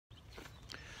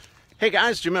Hey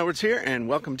guys, Jim Edwards here, and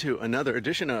welcome to another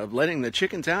edition of Letting the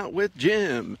Chickens Out with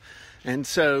Jim. And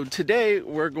so today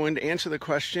we're going to answer the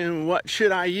question, what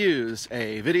should I use?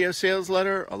 A video sales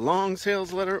letter, a long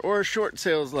sales letter, or a short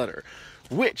sales letter?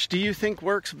 Which do you think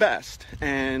works best?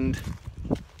 And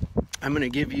I'm going to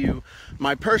give you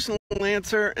my personal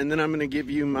answer, and then I'm going to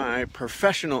give you my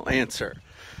professional answer.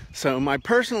 So my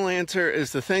personal answer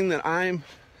is the thing that I'm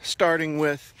starting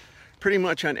with pretty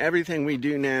much on everything we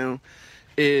do now,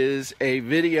 is a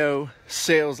video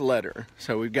sales letter.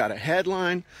 So we've got a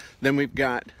headline, then we've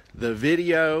got the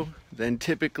video, then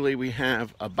typically we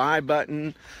have a buy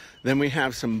button, then we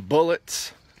have some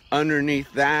bullets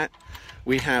underneath that,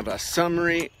 we have a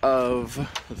summary of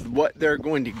what they're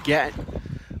going to get,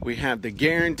 we have the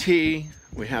guarantee,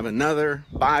 we have another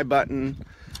buy button,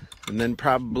 and then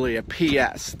probably a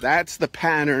PS. That's the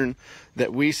pattern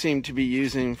that we seem to be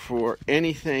using for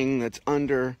anything that's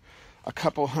under a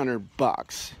couple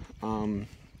 $100.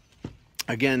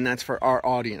 Again, that's for our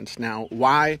audience. Now,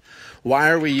 why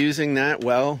are we using that?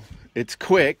 Well, it's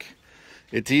quick,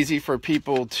 it's easy for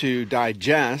people to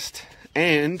digest,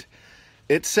 and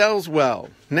it sells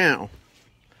well. Now,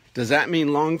 does that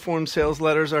mean long form sales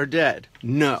letters are dead?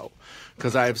 No,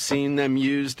 because I've seen them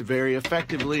used very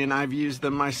effectively, and I've used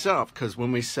them myself. Because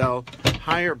when we sell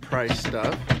higher price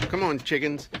stuff, come on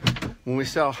chickens, when we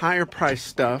sell higher price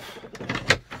stuff,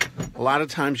 a lot of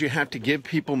times you have to give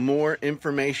people more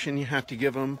information, you have to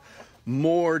give them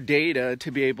more data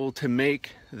to be able to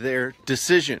make their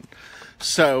decision.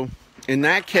 So in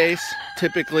that case,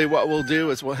 typically what we'll do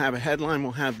is we'll have a headline,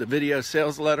 we'll have the video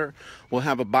sales letter, we'll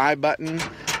have a buy button,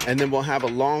 and then we'll have a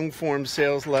long form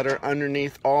sales letter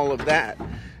underneath all of that.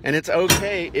 And it's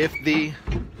okay if the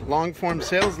long form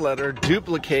sales letter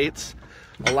duplicates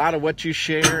a lot of what you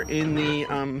share in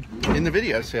the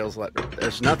video sales letter.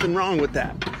 There's nothing wrong with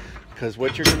that, because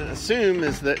what you're going to assume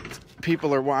is that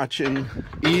people are watching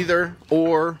either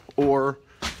or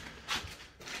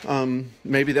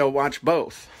maybe they'll watch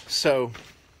both. So,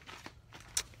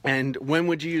 and when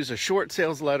would you use a short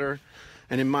sales letter?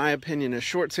 And in my opinion, a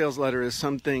short sales letter is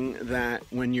something that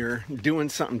when you're doing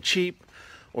something cheap,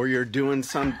 or you're doing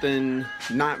something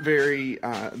not very,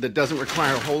 that doesn't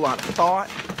require a whole lot of thought,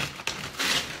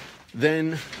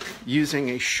 then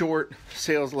using a short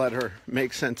sales letter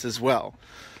makes sense as well.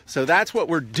 So that's what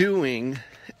we're doing.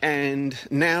 And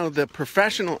now the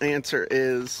professional answer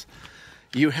is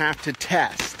you have to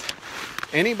test.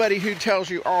 Anybody who tells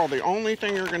you, oh, the only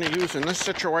thing you're going to use in this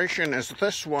situation is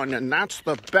this one, and that's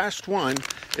the best one,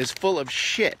 is full of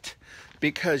shit.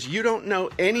 Because you don't know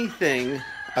anything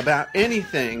about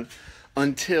anything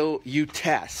until you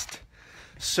test.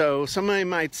 So somebody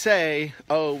might say,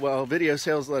 oh, well, video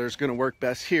sales letter is going to work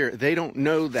best here. They don't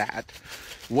know that.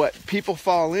 What people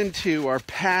fall into are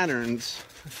patterns,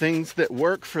 things that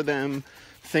work for them,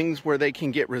 things where they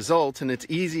can get results, and it's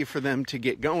easy for them to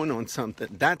get going on something.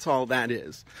 That's all that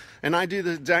is. And I do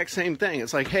the exact same thing.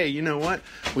 It's like, hey, you know what?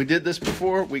 We did this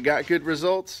before. We got good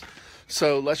results.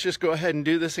 So let's just go ahead and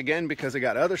do this again because I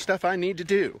got other stuff I need to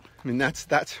do. I mean,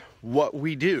 that's what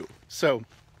we do. So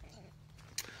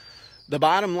the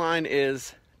bottom line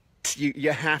is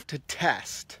you have to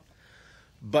test.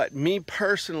 But me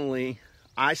personally,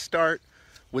 I start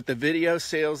with the video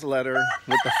sales letter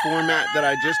with the format that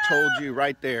I just told you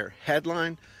right there.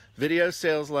 Headline, video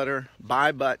sales letter,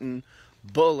 buy button,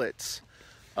 bullets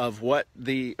of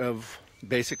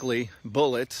basically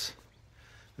bullets,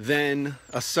 then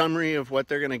a summary of what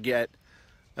they're going to get,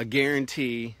 a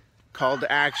guarantee, call to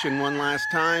action one last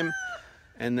time,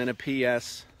 and then a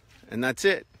PS, and that's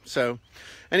it. So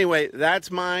anyway, that's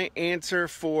my answer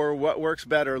for what works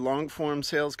better, long form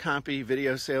sales copy,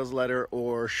 video sales letter,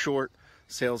 or short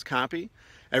sales copy.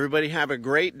 Everybody have a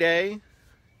great day.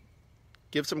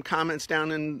 Give some comments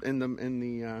down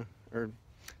or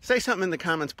say something in the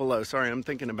comments below. Sorry, I'm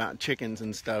thinking about chickens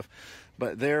and stuff,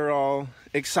 but they're all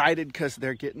excited because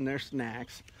they're getting their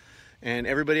snacks. And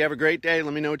everybody have a great day.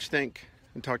 Let me know what you think,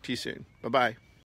 and talk to you soon. Bye-bye.